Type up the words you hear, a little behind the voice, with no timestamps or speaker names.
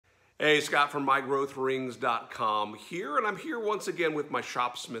Hey, Scott from MyGrowthRings.com here, and I'm here once again with my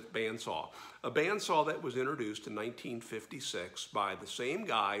Shopsmith Bandsaw, a bandsaw that was introduced in 1956 by the same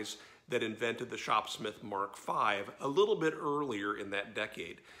guys that invented the Shopsmith Mark V a little bit earlier in that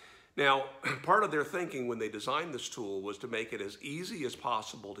decade. Now, part of their thinking when they designed this tool was to make it as easy as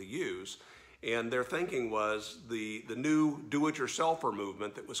possible to use, and their thinking was the new do-it-yourselfer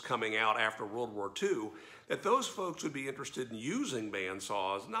movement that was coming out after World War II, that those folks would be interested in using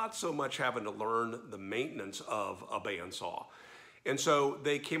bandsaws, not so much having to learn the maintenance of a bandsaw. And so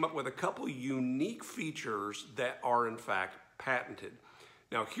they came up with a couple unique features that are in fact patented.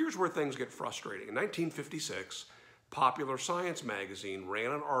 Now here's where things get frustrating. In 1956, Popular Science magazine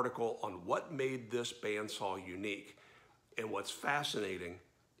ran an article on what made this bandsaw unique. And what's fascinating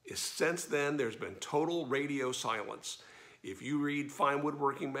is since then there's been total radio silence. If you read Fine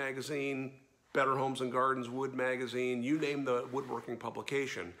Woodworking magazine, Better Homes and Gardens Wood magazine, you name the woodworking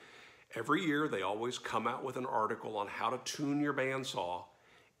publication, every year they always come out with an article on how to tune your bandsaw,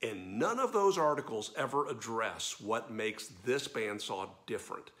 and none of those articles ever address what makes this bandsaw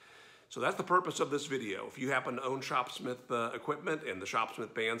different. So that's the purpose of this video. If you happen to own Shopsmith equipment and the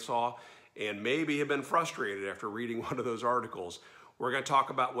Shopsmith bandsaw and maybe have been frustrated after reading one of those articles, we're going to talk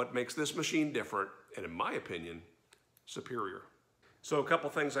about what makes this machine different and, in my opinion, superior. So a couple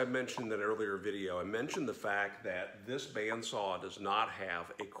things I mentioned in an earlier video. I mentioned the fact that this bandsaw does not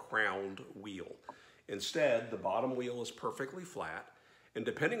have a crowned wheel. Instead, the bottom wheel is perfectly flat, and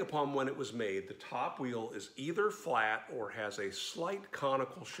depending upon when it was made, the top wheel is either flat or has a slight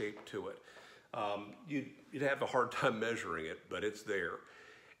conical shape to it. You'd have a hard time measuring it, but it's there.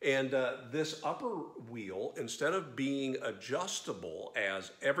 And this upper wheel, instead of being adjustable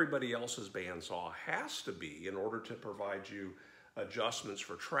as everybody else's bandsaw has to be in order to provide you adjustments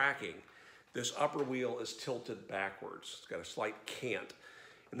for tracking, this upper wheel is tilted backwards. It's got a slight cant.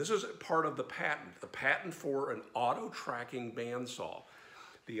 And this is part of the patent for an auto-tracking bandsaw.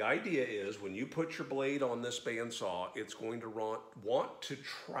 The idea is when you put your blade on this bandsaw, it's going to want to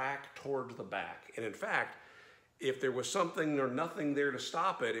track towards the back. And in fact, if there was something or nothing there to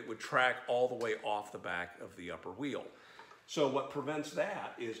stop it, it would track all the way off the back of the upper wheel. So what prevents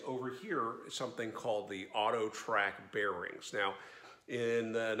that is over here something called the auto track bearings. Now,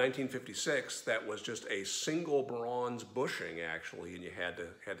 in 1956, that was just a single bronze bushing actually, and you had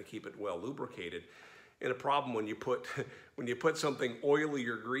to keep it well lubricated. And a problem when you put something oily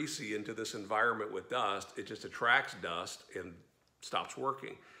or greasy into this environment with dust, it just attracts dust and stops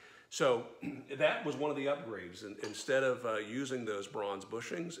working. So that was one of the upgrades. And instead of using those bronze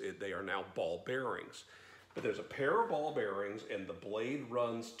bushings, they are now ball bearings. But there's a pair of ball bearings and the blade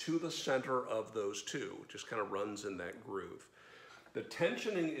runs to the center of those two. It just kind of runs in that groove. The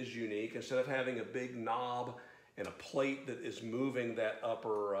tensioning is unique. Instead of having a big knob and a plate that is moving that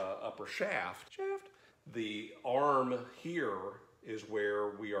upper shaft, the arm here is where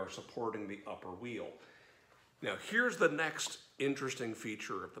we are supporting the upper wheel. Now here's the next interesting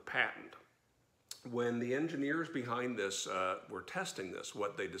feature of the patent. When the engineers behind this were testing this,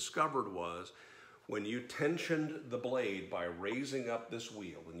 what they discovered was when you tensioned the blade by raising up this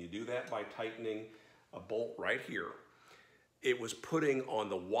wheel, and you do that by tightening a bolt right here, it was putting on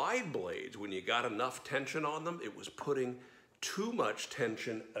the wide blades, when you got enough tension on them, it was putting too much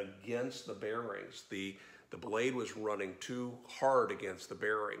tension against the bearings. The blade was running too hard against the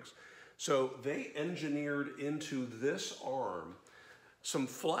bearings. So they engineered into this arm some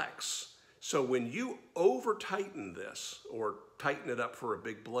flex. So when you over tighten this or tighten it up for a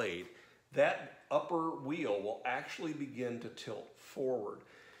big blade, that upper wheel will actually begin to tilt forward.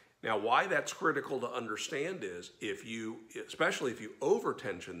 Now, why that's critical to understand is especially if you over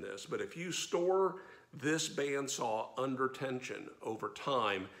tension this, but if you store this bandsaw under tension over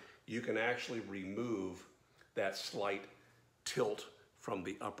time, you can actually remove that slight tilt from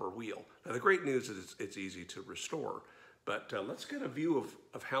the upper wheel. Now, the great news is it's easy to restore, but let's get a view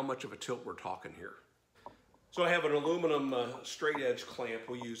of how much of a tilt we're talking here. So I have an aluminum straight edge clamp.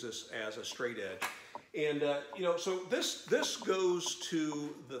 We use this as a straight edge. And so this goes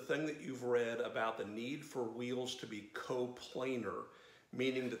to the thing that you've read about the need for wheels to be coplanar,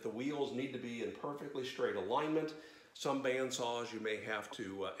 meaning that the wheels need to be in perfectly straight alignment. Some bandsaws you may have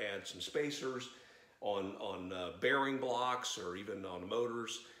to add some spacers on bearing blocks or even on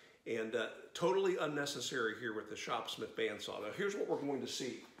motors, and totally unnecessary here with the Shopsmith bandsaw. Now here's what we're going to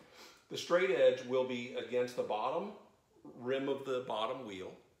see. The straight edge will be against the bottom rim of the bottom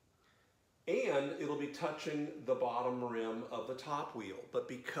wheel, and it'll be touching the bottom rim of the top wheel. But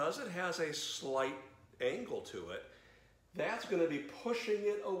because it has a slight angle to it, that's going to be pushing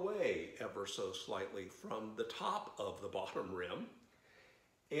it away ever so slightly from the top of the bottom rim.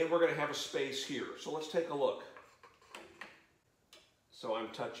 and we're going to have a space here. So let's take a look. So I'm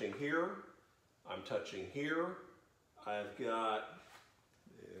touching here, I'm touching here. I've got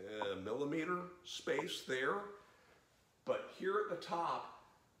a millimeter space there, but here at the top,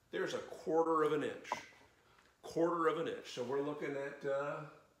 there's a 1/4 of an inch. 1/4 of an inch. So we're looking at,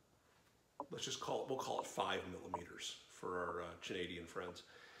 let's just call it, we'll call it 5 millimeters for our Canadian friends.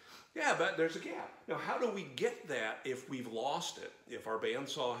 Yeah, but there's a gap. Now, how do we get that if we've lost it, if our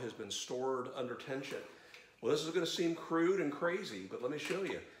bandsaw has been stored under tension? Well, this is going to seem crude and crazy, but let me show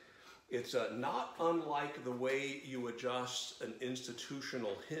you. It's not unlike the way you adjust an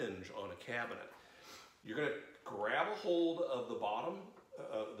institutional hinge on a cabinet. You're going to grab a hold of the bottom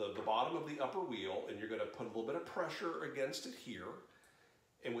of the upper wheel, and you're going to put a little bit of pressure against it here.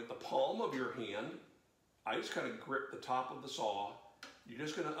 And with the palm of your hand, I just kind of grip the top of the saw. You're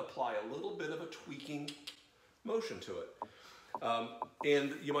just going to apply a little bit of a tweaking motion to it.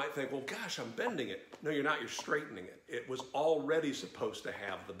 And you might think, well, gosh, I'm bending it. No, you're not. You're straightening it. It was already supposed to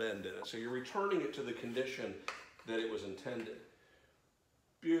have the bend in it. So you're returning it to the condition that it was intended.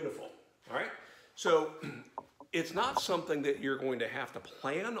 Beautiful. All right. So it's not something that you're going to have to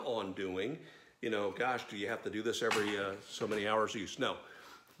plan on doing. You know, gosh, do you have to do this every so many hours of use? No.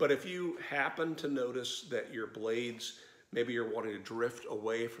 But if you happen to notice that your blades, maybe you're wanting to drift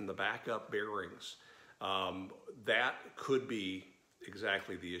away from the backup bearings, that could be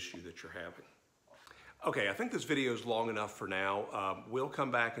exactly the issue that you're having. Okay, I think this video is long enough for now. We'll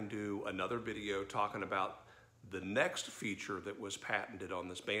come back and do another video talking about the next feature that was patented on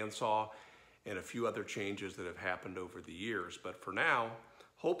this bandsaw and a few other changes that have happened over the years. But for now,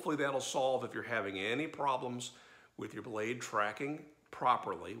 hopefully that'll solve if you're having any problems with your blade tracking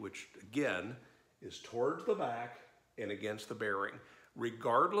properly, which again is towards the back and against the bearing.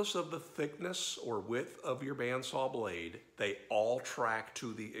 Regardless of the thickness or width of your bandsaw blade, they all track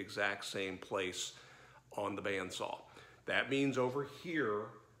to the exact same place on the bandsaw. That means over here,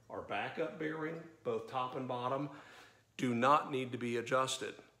 our backup bearing, both top and bottom, do not need to be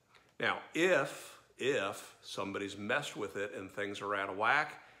adjusted. Now, if somebody's messed with it and things are out of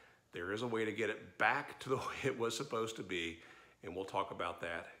whack, there is a way to get it back to the way it was supposed to be, and we'll talk about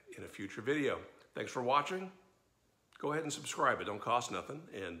that in a future video. Thanks for watching. Go ahead and subscribe. It don't cost nothing,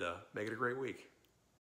 and make it a great week.